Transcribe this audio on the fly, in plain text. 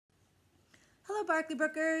Hello, Barkley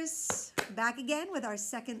Brookers. Back again with our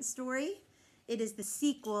second story. It is the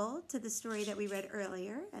sequel to the story that we read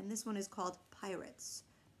earlier, and this one is called Pirates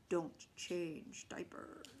Don't Change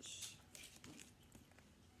Diapers.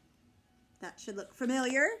 That should look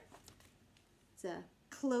familiar. It's a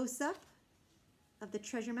close-up of the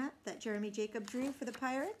treasure map that Jeremy Jacob drew for the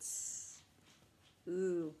pirates.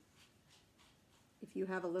 Ooh. If you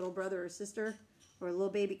have a little brother or sister or a little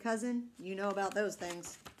baby cousin, you know about those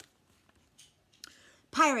things.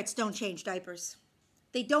 Pirates don't change diapers.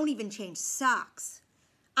 They don't even change socks.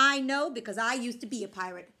 I know because I used to be a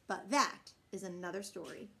pirate, but that is another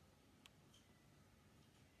story.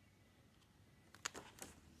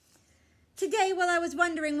 Today, while I was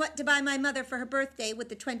wondering what to buy my mother for her birthday with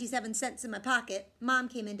the 27 cents in my pocket, Mom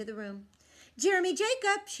came into the room. "Jeremy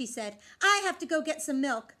Jacob," she said, "I have to go get some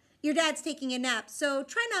milk. Your dad's taking a nap, so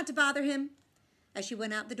try not to bother him." As she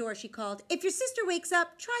went out the door, she called, "If your sister wakes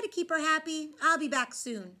up, try to keep her happy. I'll be back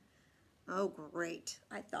soon." Oh, great,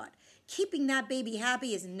 I thought. Keeping that baby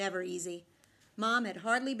happy is never easy. Mom had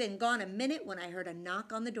hardly been gone a minute when I heard a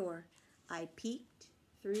knock on the door. I peeked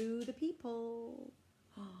through the peephole.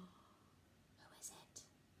 Oh, who is it?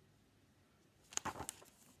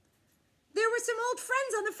 There were some old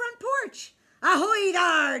friends on the front porch. "Ahoy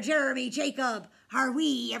there, Jeremy Jacob! Are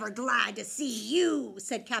we ever glad to see you?"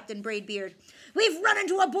 said Captain Braidbeard. "We've run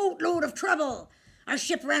into a boatload of trouble. Our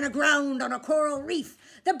ship ran aground on a coral reef.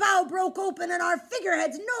 The bow broke open and our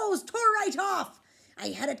figurehead's nose tore right off. I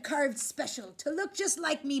had it carved special to look just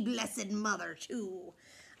like me blessed mother, too."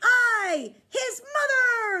 "Aye, his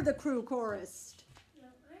mother!" the crew chorused.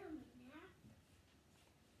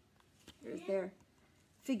 There's their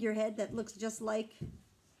figurehead that looks just like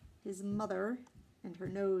his mother, and her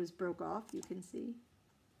nose broke off, you can see.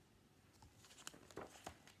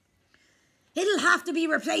 "It'll have to be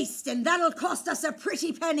replaced, and that'll cost us a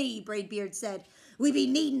pretty penny," Braidbeard said. "We be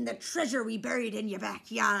needing the treasure we buried in your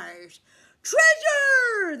backyard."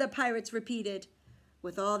 "Treasure!" the pirates repeated.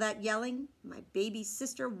 With all that yelling, my baby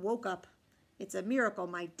sister woke up. It's a miracle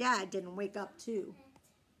my dad didn't wake up too.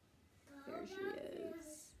 There she is.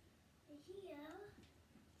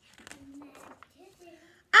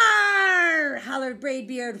 "Arr!" hollered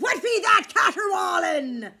Braidbeard. "What be that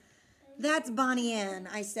caterwauling?" "That's Bonnie Ann,"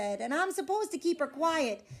 I said, "and I'm supposed to keep her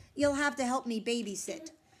quiet. You'll have to help me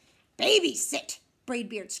babysit." "Babysit?"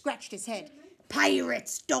 Braidbeard scratched his head.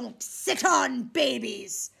 "Pirates don't sit on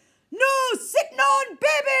babies." "No sitting on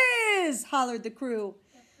babies!" hollered the crew.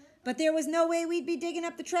 But there was no way we'd be digging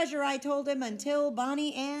up the treasure, I told him, until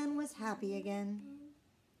Bonnie Ann was happy again.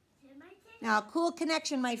 Now, a cool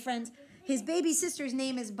connection, my friends. His baby sister's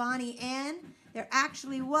name is Bonnie Ann. There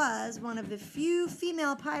actually was one of the few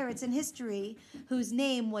female pirates in history whose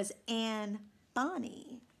name was Anne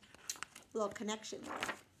Bonny. Little connection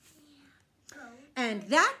there. And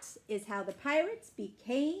that is how the pirates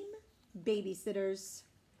became babysitters.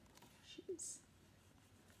 Jeez.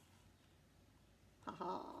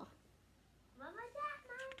 Ha-ha. What was that,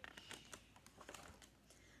 Mom?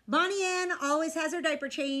 Bonnie Ann always has her diaper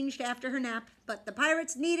changed after her nap, but the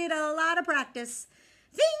pirates needed a lot of practice.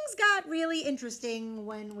 Things got really interesting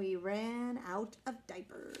when we ran out of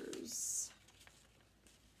diapers.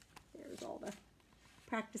 There's all the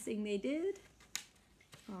practicing they did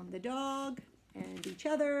on the dog and each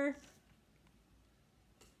other.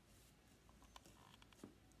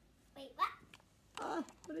 Wait, what?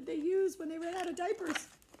 What did they use when they ran out of diapers?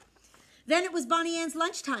 Then it was Bonnie Ann's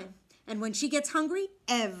lunchtime, and when she gets hungry,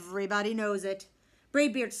 everybody knows it.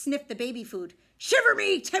 Braidbeard sniffed the baby food. "Shiver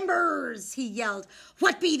me timbers!" he yelled.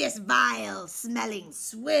 "What be this vile smelling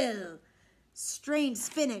swill?" "Strange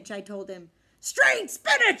spinach," I told him. "Strange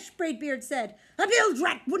spinach!" Braidbeard said. "A bilge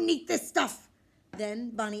rat wouldn't eat this stuff." Then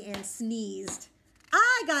Bonnie Ann sneezed.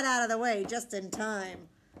 I got out of the way just in time.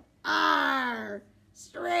 "Arr!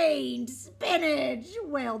 Strange spinach!"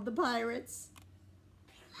 wailed the pirates.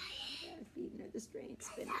 They're feeding her the strange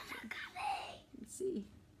spinach. Let's see.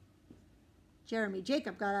 Jeremy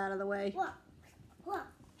Jacob got out of the way. What?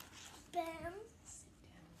 Bam.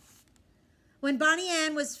 When Bonnie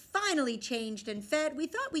Ann was finally changed and fed, we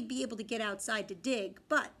thought we'd be able to get outside to dig,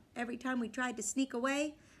 but every time we tried to sneak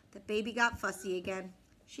away, the baby got fussy again.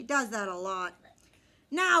 She does that a lot.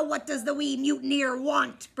 "Now what does the wee mutineer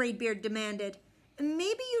want?" Braidbeard demanded.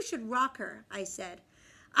 "Maybe you should rock her," I said.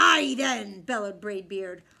 "Aye then," bellowed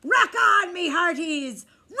Braidbeard. "Rock on, me hearties!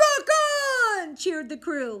 Rock on!" cheered the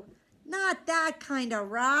crew. "Not that kind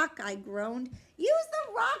of rock," I groaned. "Use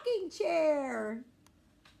the rocking chair."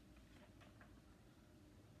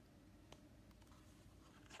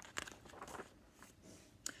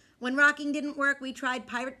 When rocking didn't work, we tried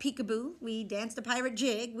pirate peekaboo. We danced a pirate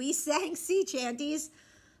jig. We sang sea chanties.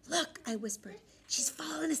 Look, I whispered. She's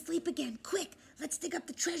fallen asleep again. Quick, let's dig up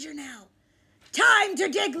the treasure now. Time to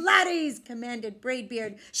dig, laddies, commanded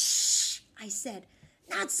Braidbeard. Shh, I said.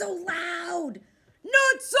 Not so loud.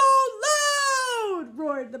 Not so loud,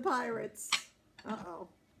 roared the pirates. Uh-oh.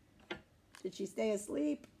 Did she stay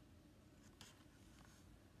asleep?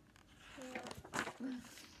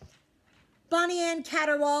 Bonnie Ann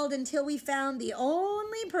caterwauled until we found the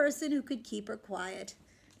only person who could keep her quiet.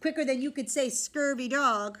 Quicker than you could say scurvy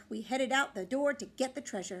dog, we headed out the door to get the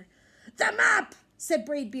treasure. The map, said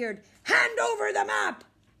Braidbeard. Hand over the map.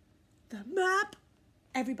 The map?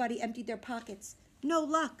 Everybody emptied their pockets. No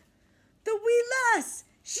luck. The wee lass,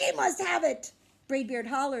 she must have it, Braidbeard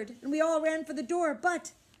hollered, and we all ran for the door,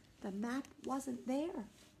 but the map wasn't there.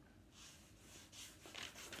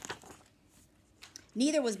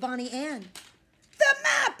 Neither was Bonnie Ann. The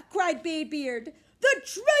map, cried Braidbeard. The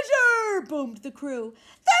treasure, boomed the crew.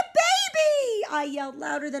 The baby, I yelled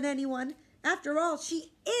louder than anyone. After all,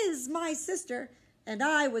 she is my sister, and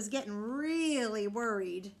I was getting really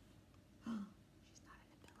worried. She's not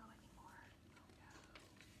in the pillow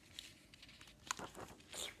anymore.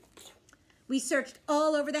 We searched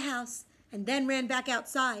all over the house and then ran back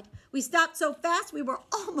outside. We stopped so fast we were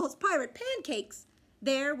almost pirate pancakes.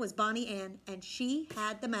 There was Bonnie Ann, and she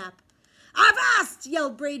had the map. Avast,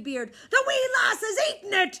 yelled Braidbeard. The wee lass has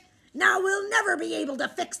eaten it. Now we'll never be able to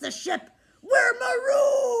fix the ship. We're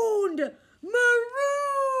marooned.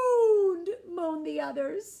 Marooned, moaned the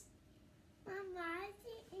others. Mama, is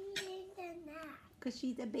she eating the nap? Because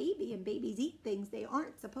she's a baby, and babies eat things they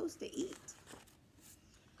aren't supposed to eat.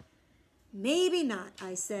 Maybe not,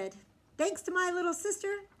 I said. Thanks to my little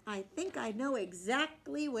sister, I think I know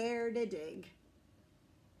exactly where to dig.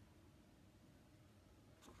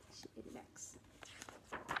 She did an X.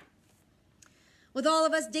 With all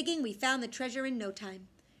of us digging, we found the treasure in no time.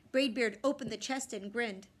 Braidbeard opened the chest and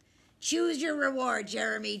grinned. Choose your reward,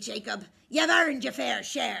 Jeremy Jacob. You've earned your fair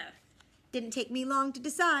share. Didn't take me long to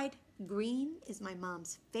decide. Green is my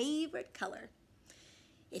mom's favorite color.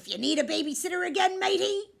 If you need a babysitter again,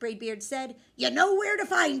 matey, Braidbeard said, you know where to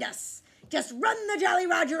find us. Just run the Jolly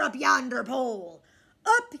Roger up yonder pole.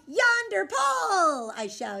 Up yonder pole, I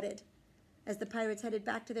shouted. As the pirates headed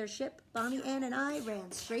back to their ship, Bonnie Ann and I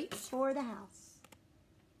ran straight for the house.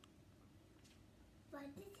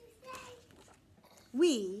 What did you say?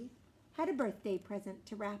 We had a birthday present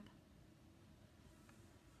to wrap.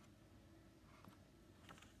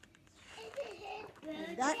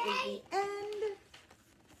 And that is the end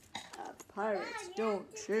of Pirates Don't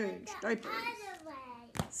Change Diapers.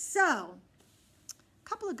 So, a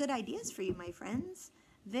couple of good ideas for you, my friends.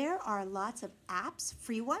 There are lots of apps,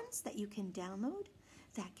 free ones, that you can download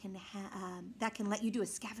that can let you do a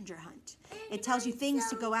scavenger hunt. It tells you things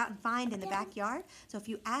to go out and find in the backyard. So if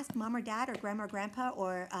you ask mom or dad or grandma or grandpa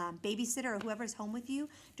or babysitter or whoever's home with you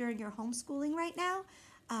during your homeschooling right now,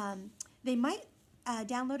 they might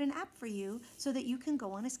download an app for you so that you can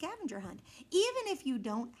go on a scavenger hunt. Even if you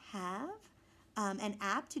don't have an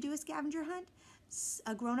app to do a scavenger hunt,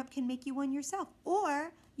 a grown-up can make you one yourself,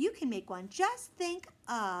 or you can make one. Just think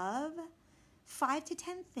of 5 to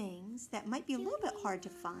 10 things that might be a little bit hard to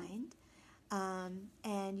find,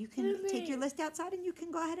 and you can take your list outside and you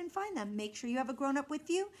can go ahead and find them. Make sure you have a grown-up with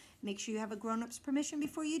you. Make sure you have a grown-up's permission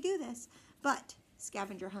before you do this. But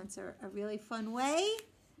scavenger hunts are a really fun way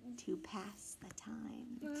to pass the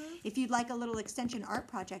time. If you'd like a little extension art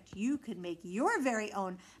project, you could make your very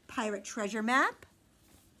own pirate treasure map.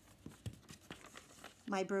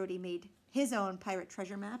 My Brody made his own pirate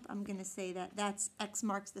treasure map. I'm going to say that that's X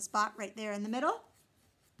marks the spot right there in the middle.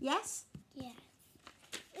 Yes? Yes.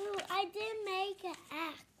 Ooh, I did make an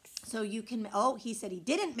X. So you can, oh, he said he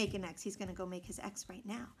didn't make an X. He's going to go make his X right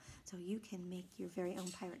now. So you can make your very own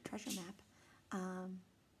pirate treasure map.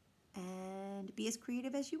 And be as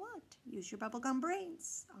creative as you want. Use your bubblegum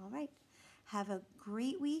brains. All right. Have a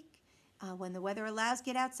great week. When the weather allows,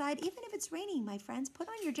 get outside. Even if it's raining, my friends, put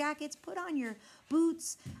on your jackets, put on your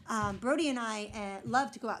boots. Brody and I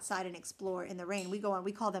love to go outside and explore in the rain. We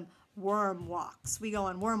call them worm walks. We go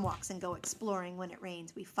on worm walks and go exploring when it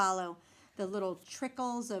rains. We follow the little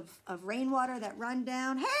trickles of rainwater that run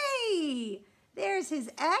down. Hey, there's his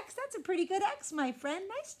X. That's a pretty good X, my friend.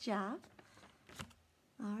 Nice job.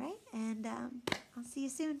 All right, and I'll see you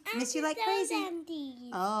soon. Miss you like crazy.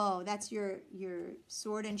 Empty. Oh, that's your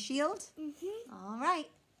sword and shield? Mm-hmm. All right.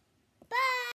 Bye.